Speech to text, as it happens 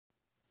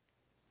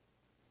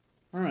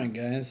Alright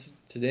guys,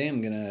 today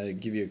I'm going to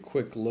give you a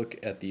quick look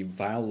at the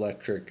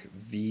Violectric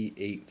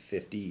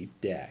V850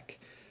 DAC.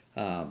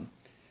 Um,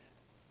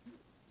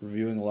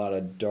 Reviewing a lot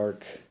of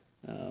dark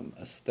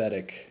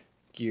aesthetic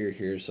gear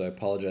here, so I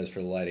apologize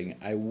for the lighting.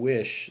 I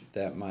wish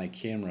that my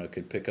camera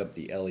could pick up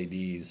the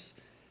LEDs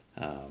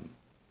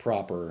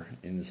proper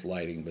in this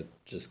lighting, but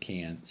just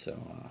can't, so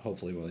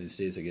hopefully one of these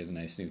days I get a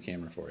nice new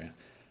camera for you.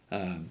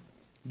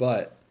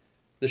 But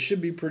this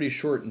should be pretty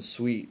short and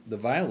sweet. The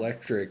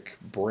Violectric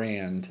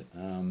brand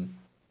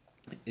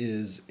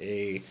is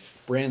a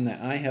brand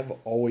that I have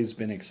always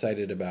been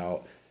excited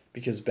about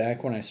because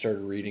back when I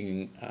started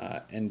reading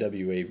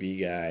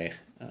NWAV Guy,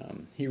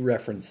 he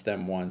referenced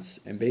them once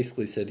and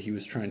basically said he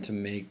was trying to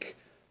make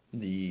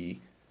the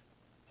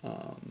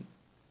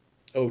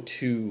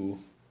O2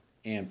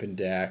 amp and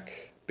DAC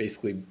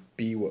basically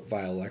be what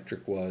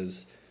Violectric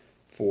was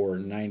for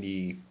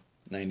 95%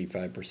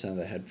 of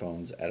the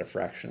headphones at a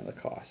fraction of the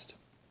cost.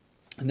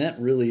 And that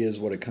really is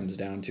what it comes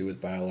down to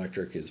with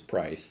Violectric is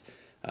price.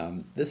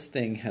 This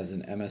thing has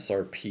an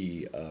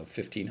MSRP of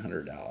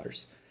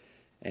 $1,500,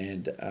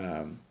 and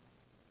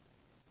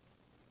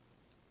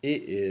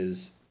it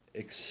is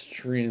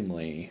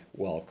extremely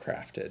well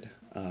crafted.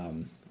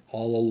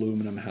 All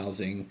aluminum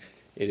housing.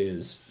 It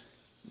is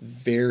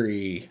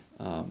very,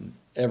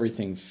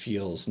 everything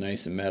feels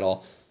nice and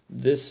metal.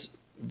 This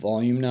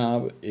volume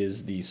knob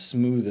is the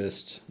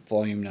smoothest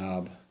volume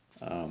knob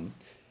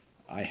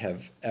I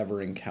have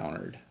ever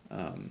encountered.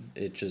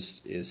 It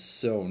just is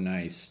so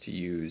nice to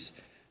use.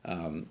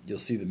 You'll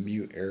see the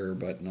mute error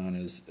button on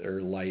his,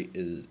 or light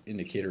is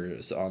indicator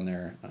is on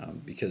there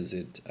because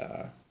it's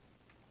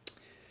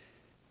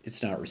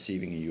not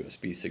receiving a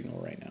USB signal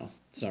right now.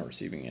 It's not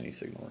receiving any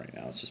signal right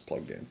now. It's just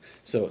plugged in.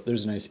 So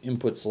there's a nice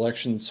input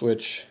selection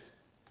switch.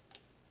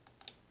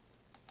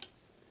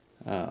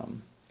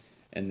 And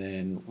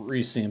then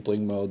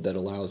resampling mode that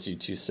allows you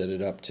to set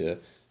it up to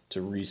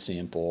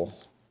resample.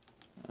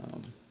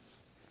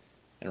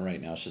 And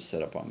right now it's just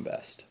set up on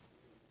best.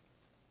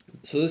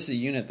 So this is a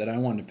unit that I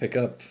wanted to pick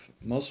up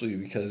mostly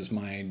because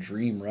my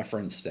dream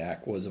reference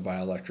stack was a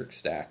Violectric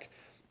stack.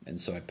 And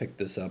so I picked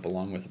this up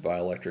along with a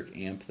Violectric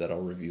amp that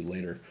I'll review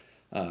later.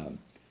 So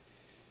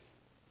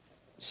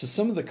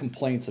some of the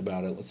complaints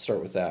about it, let's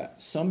start with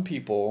that. Some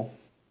people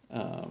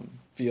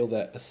feel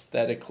that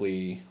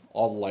aesthetically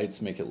all the lights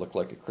make it look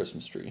like a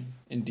Christmas tree.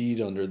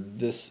 Indeed, under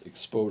this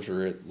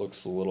exposure, it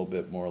looks a little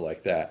bit more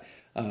like that.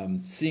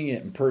 Seeing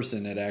it in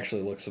person, it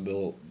actually looks a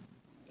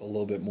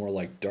little bit more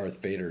like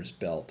Darth Vader's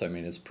belt. I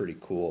mean, it's pretty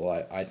cool.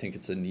 I think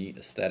it's a neat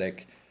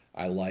aesthetic.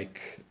 I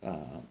like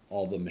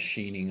all the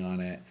machining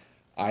on it.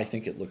 I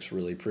think it looks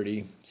really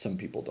pretty. Some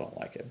people don't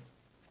like it.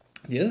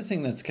 The other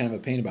thing that's kind of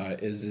a pain about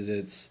it is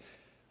it's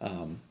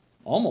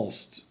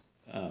almost,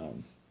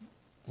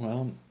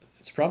 well,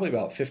 it's probably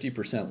about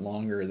 50%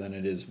 longer than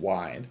it is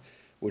wide,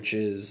 which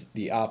is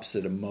the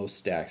opposite of most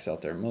stacks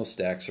out there. Most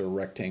stacks are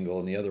rectangle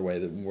in the other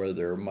way, where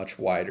they're much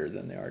wider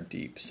than they are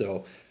deep.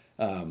 So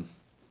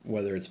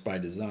whether it's by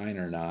design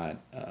or not,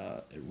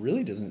 it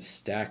really doesn't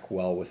stack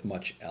well with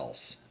much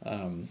else.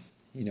 You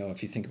know,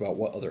 if you think about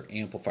what other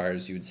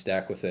amplifiers you would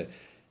stack with it,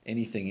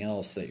 anything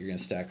else that you're going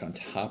to stack on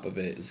top of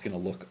it is going to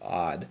look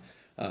odd.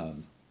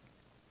 And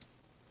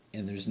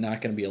there's not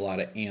going to be a lot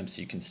of amps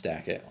you can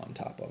stack it on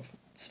top of.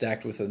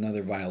 Stacked with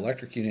another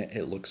Violectric unit,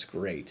 it looks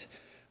great.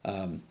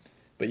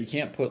 But you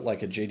can't put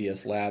like a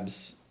JDS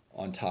Labs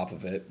on top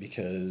of it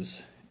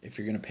because if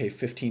you're going to pay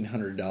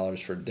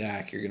 $1,500 for a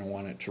DAC, you're going to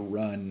want it to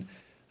run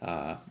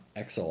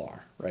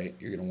XLR, right?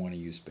 You're going to want to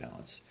use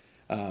balance.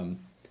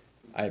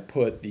 I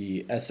put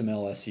the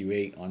SML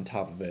SU8 on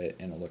top of it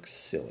and it looks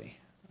silly.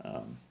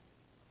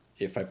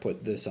 If I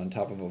put this on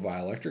top of a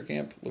Violectric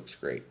amp, it looks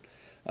great.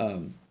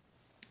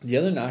 The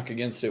other knock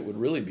against it would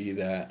really be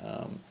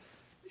that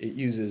it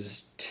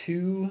uses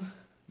two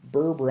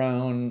Burr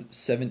Brown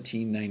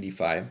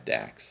 1795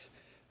 DACs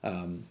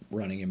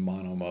running in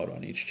mono mode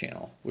on each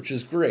channel, which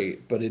is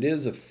great, but it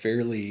is a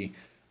fairly,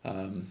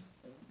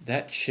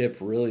 that chip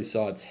really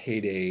saw its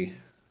heyday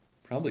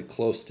probably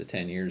close to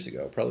 10 years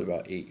ago, probably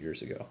about 8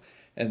 years ago.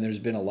 And there's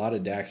been a lot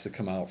of DACs that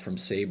come out from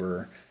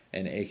Sabre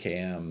and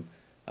AKM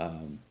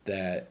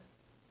that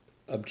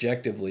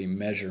objectively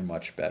measure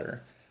much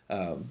better.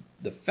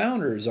 The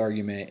founder's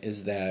argument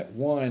is that,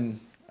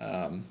 one,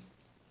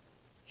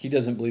 he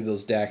doesn't believe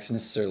those DACs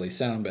necessarily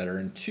sound better,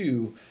 and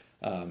two,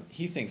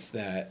 he thinks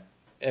that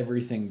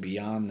everything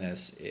beyond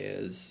this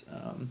is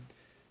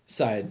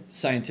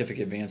scientific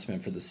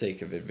advancement for the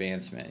sake of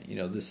advancement. You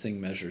know, this thing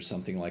measures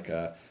something like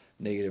a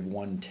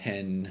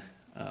 -110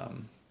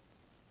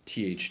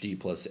 THD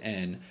plus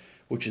N,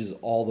 which is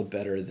all the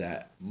better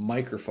that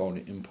microphone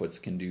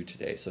inputs can do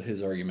today. So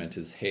his argument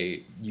is,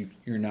 hey,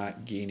 you're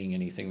not gaining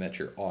anything that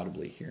you're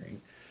audibly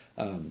hearing,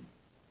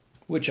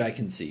 which I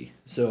can see.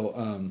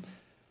 So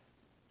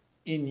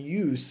in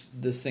use,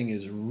 this thing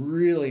is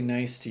really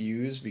nice to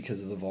use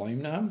because of the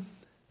volume knob.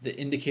 The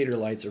indicator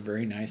lights are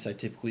very nice. I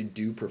typically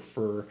do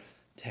prefer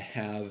to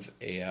have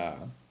a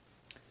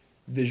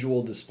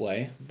visual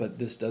display, but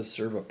this does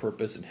serve a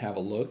purpose and have a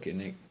look,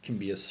 and it can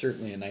be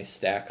certainly a nice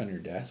stack on your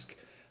desk.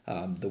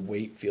 The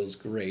weight feels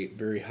great,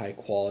 very high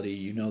quality.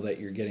 You know that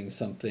you're getting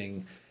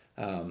something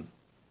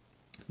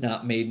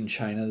not made in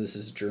China. This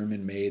is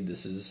German made.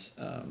 This is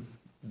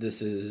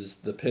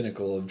the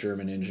pinnacle of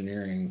German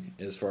engineering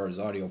as far as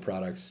audio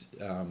products.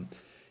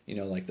 You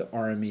know, like the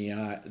RME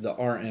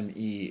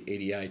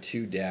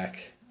 80i2 DAC.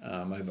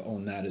 I've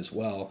owned that as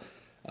well.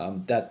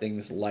 That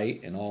thing's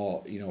light and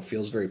all, you know,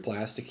 feels very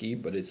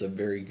plasticky, but it's a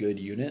very good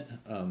unit.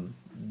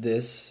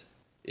 This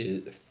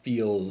it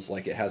feels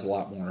like it has a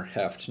lot more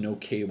heft. No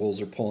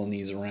cables are pulling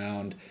these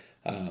around.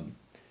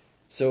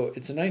 So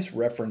it's a nice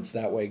reference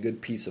that way,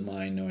 good peace of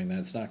mind knowing that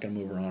it's not going to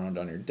move around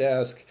on your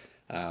desk.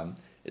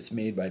 It's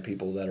made by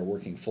people that are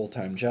working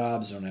full-time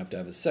jobs, don't have to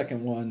have a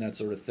second one, that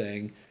sort of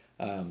thing.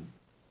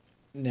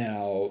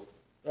 Now,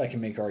 I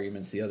can make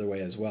arguments the other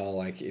way as well.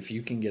 Like if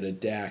you can get a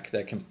DAC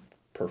that can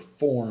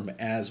perform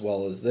as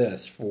well as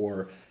this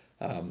for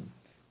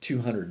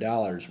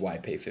 $200, why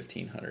pay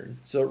 $1,500?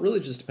 So it really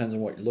just depends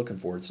on what you're looking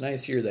for. It's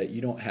nice here that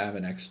you don't have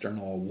an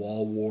external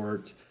wall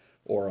wart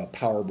or a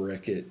power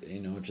brick. It,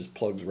 you know, it just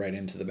plugs right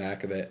into the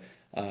back of it.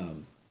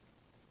 And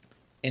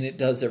it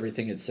does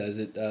everything it says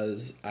it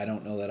does. I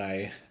don't know that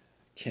I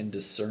can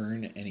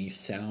discern any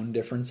sound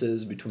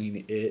differences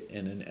between it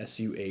and an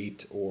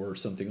SU8 or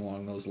something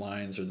along those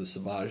lines, or the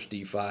Savage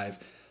D5,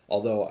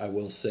 although I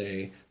will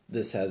say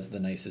this has the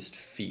nicest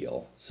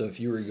feel. So if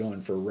you were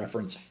going for a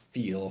reference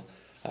feel,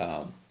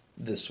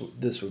 this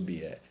would be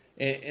it.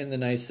 And the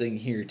nice thing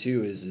here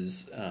too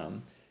is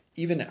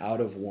even out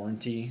of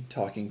warranty,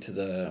 talking to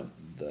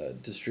the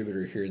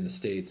distributor here in the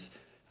States,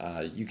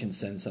 you can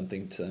send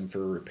something to them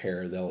for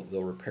repair. They'll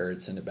repair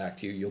it, send it back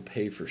to you. You'll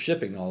pay for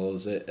shipping all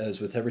those. As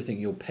with everything,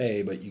 you'll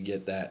pay, but you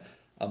get that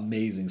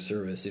amazing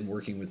service. In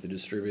working with the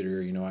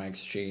distributor, you know, I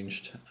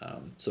exchanged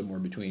somewhere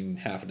between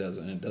half a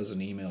dozen and a dozen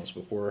emails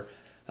before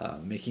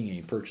making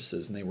any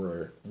purchases, and they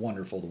were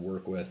wonderful to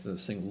work with.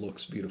 This thing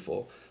looks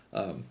beautiful.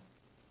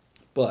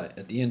 But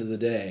at the end of the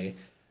day,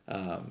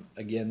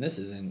 again, this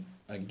isn't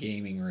a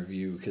gaming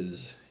review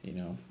because, you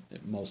know,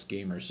 most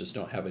gamers just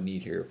don't have a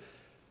need here.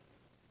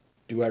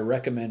 Do I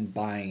recommend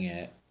buying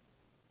it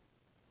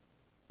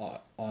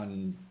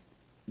on,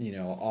 you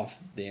know, off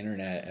the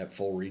internet at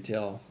full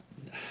retail?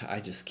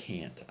 I just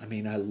can't. I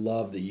mean, I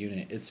love the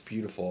unit. It's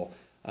beautiful.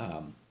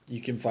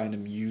 You can find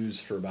them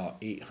used for about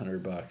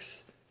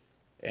 $800.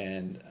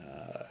 And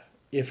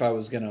if I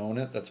was going to own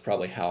it, that's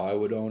probably how I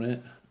would own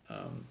it.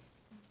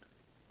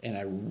 And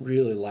I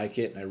really like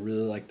it, and I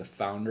really like the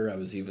founder. I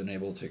was even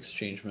able to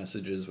exchange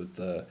messages with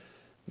the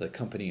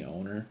company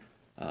owner.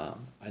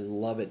 I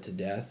love it to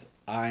death.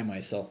 I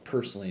myself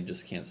personally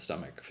just can't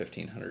stomach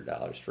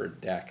 $1,500 for a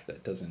DAC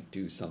that doesn't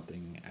do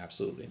something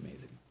absolutely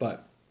amazing.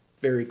 But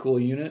very cool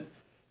unit,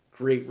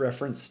 great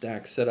reference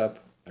stack setup.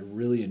 I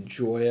really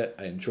enjoy it.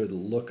 I enjoy the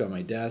look on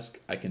my desk.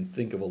 I can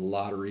think of a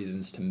lot of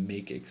reasons to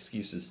make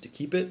excuses to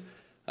keep it,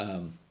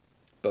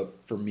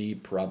 but for me,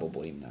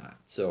 probably not.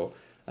 So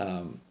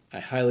I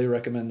highly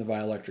recommend the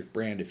Violectric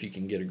brand if you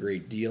can get a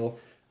great deal.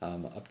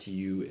 Up to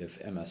you if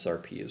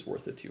MSRP is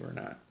worth it to you or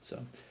not.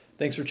 So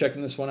thanks for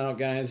checking this one out,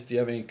 guys. If you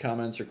have any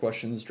comments or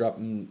questions, drop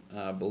them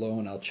below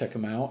and I'll check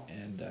them out,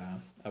 and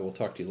I will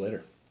talk to you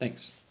later.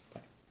 Thanks.